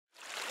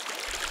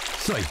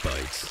Sight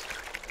Bites.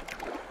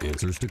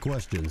 Answers to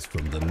questions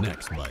from the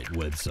Next Bite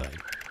website.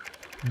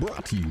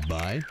 Brought to you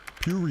by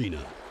Purina.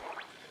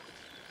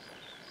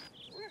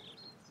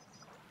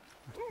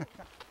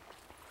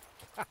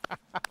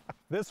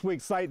 This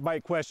week's Sight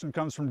Bite question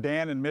comes from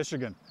Dan in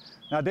Michigan.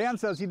 Now Dan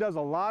says he does a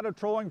lot of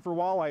trolling for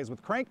walleyes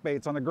with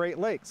crankbaits on the Great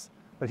Lakes,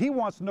 but he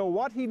wants to know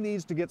what he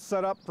needs to get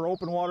set up for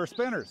open water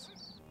spinners.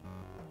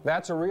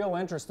 That's a real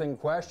interesting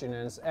question,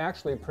 and it's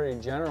actually pretty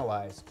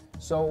generalized.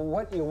 So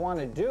what you want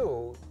to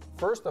do,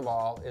 first of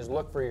all, is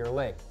look for your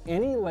lake.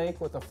 Any lake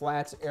with a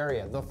flats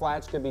area. The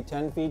flats could be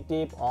 10 feet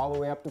deep all the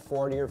way up to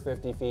 40 or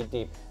 50 feet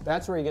deep.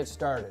 That's where you get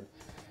started.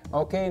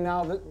 Okay,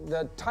 now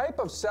the type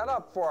of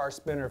setup for our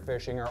spinner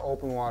fishing, our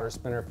open water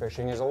spinner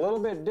fishing, is a little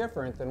bit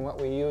different than what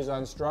we use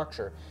on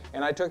structure.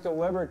 And I took the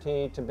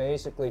liberty to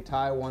basically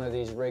tie one of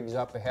these rigs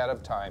up ahead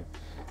of time.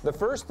 The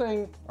first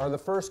thing, or the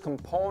first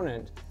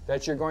component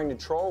that you're going to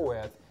troll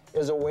with,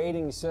 is a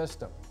weighting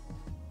system.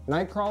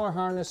 Nightcrawler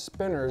harness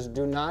spinners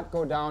do not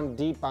go down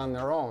deep on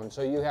their own,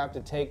 so you have to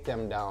take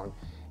them down.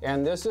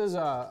 And this is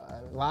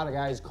a lot of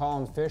guys call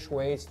them fish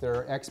weights.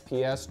 They're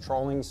XPS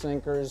trolling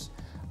sinkers.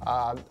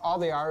 All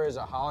they are is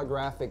a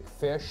holographic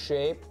fish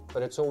shape,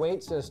 but it's a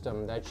weight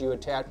system that you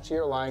attach to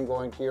your line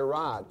going to your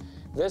rod.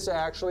 This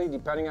actually,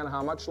 depending on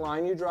how much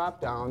line you drop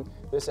down,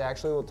 this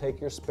actually will take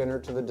your spinner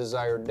to the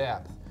desired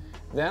depth.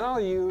 Then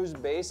I'll use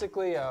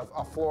basically a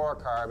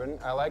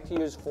fluorocarbon. I like to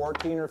use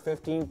 14 or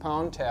 15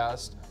 pound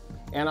test,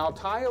 and I'll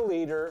tie a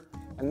leader,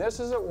 and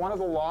this is one of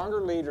the longer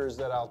leaders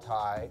that I'll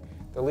tie.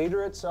 The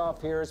leader itself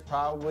here is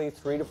probably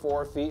 3 to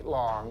 4 feet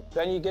long.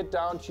 Then you get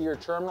down to your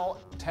terminal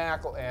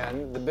tackle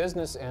end, the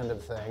business end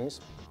of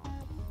things.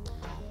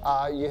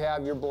 You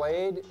have your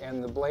blade,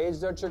 and the blades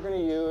that you're going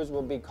to use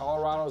will be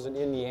Colorados and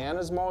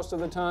Indianas most of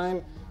the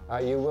time.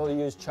 You will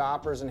use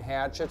choppers and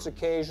hatchets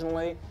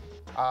occasionally.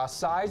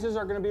 Sizes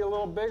are going to be a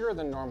little bigger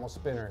than normal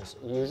spinners.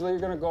 Usually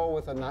you're going to go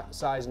with a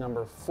size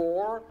number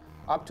 4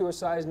 up to a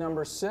size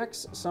number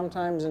 6,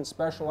 sometimes in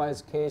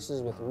specialized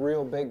cases with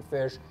real big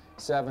fish,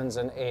 7s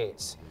and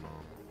 8s.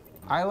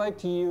 I like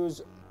to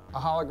use a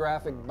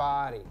holographic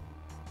body.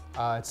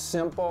 It's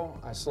simple.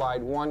 I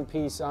slide one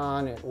piece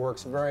on. It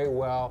works very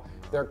well.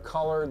 They're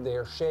colored.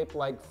 They're shaped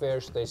like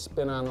fish. They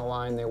spin on the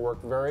line. They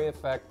work very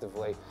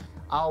effectively.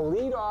 I'll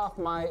lead off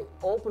my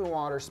open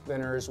water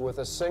spinners with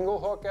a single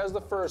hook as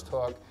the first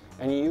hook,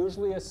 and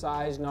usually a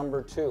size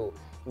number 2.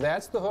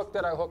 That's the hook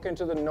that I hook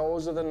into the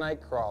nose of the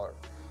nightcrawler.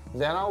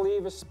 Then I'll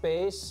leave a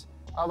space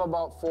of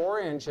about 4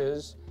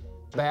 inches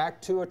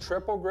back to a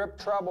triple grip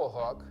treble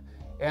hook,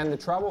 and the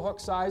treble hook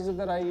sizes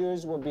that I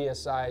use will be a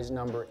size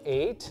number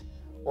 8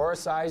 or a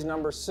size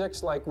number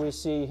 6 like we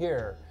see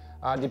here,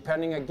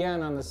 depending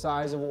again on the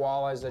size of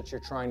walleyes that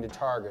you're trying to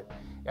target.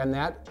 And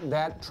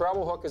that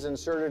treble hook is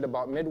inserted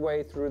about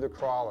midway through the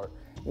crawler.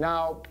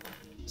 Now,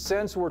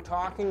 since we're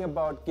talking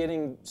about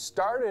getting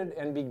started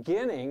and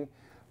beginning,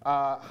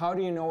 how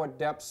do you know what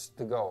depths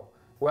to go?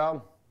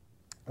 Well,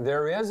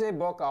 there is a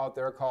book out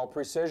there called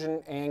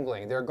Precision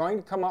Angling. They're going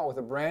to come out with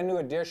a brand new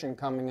edition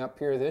coming up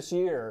here this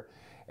year,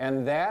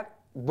 and that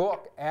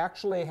book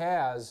actually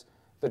has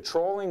the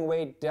trolling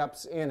weight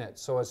depths in it,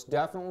 so it's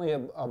definitely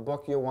a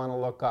book you'll want to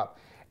look up.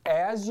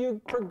 As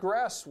you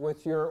progress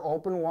with your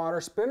open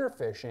water spinner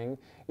fishing,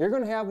 you're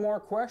going to have more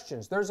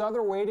questions. There's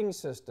other weighting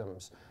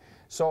systems.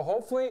 So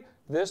hopefully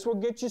this will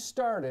get you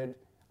started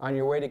on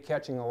your way to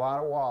catching a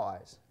lot of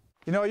walleyes.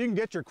 You know, you can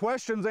get your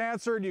questions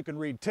answered, you can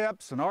read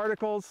tips and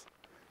articles,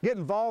 get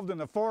involved in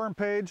the forum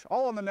page,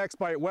 all on the Next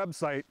Bite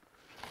website.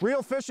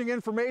 Real fishing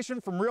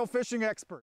information from real fishing experts.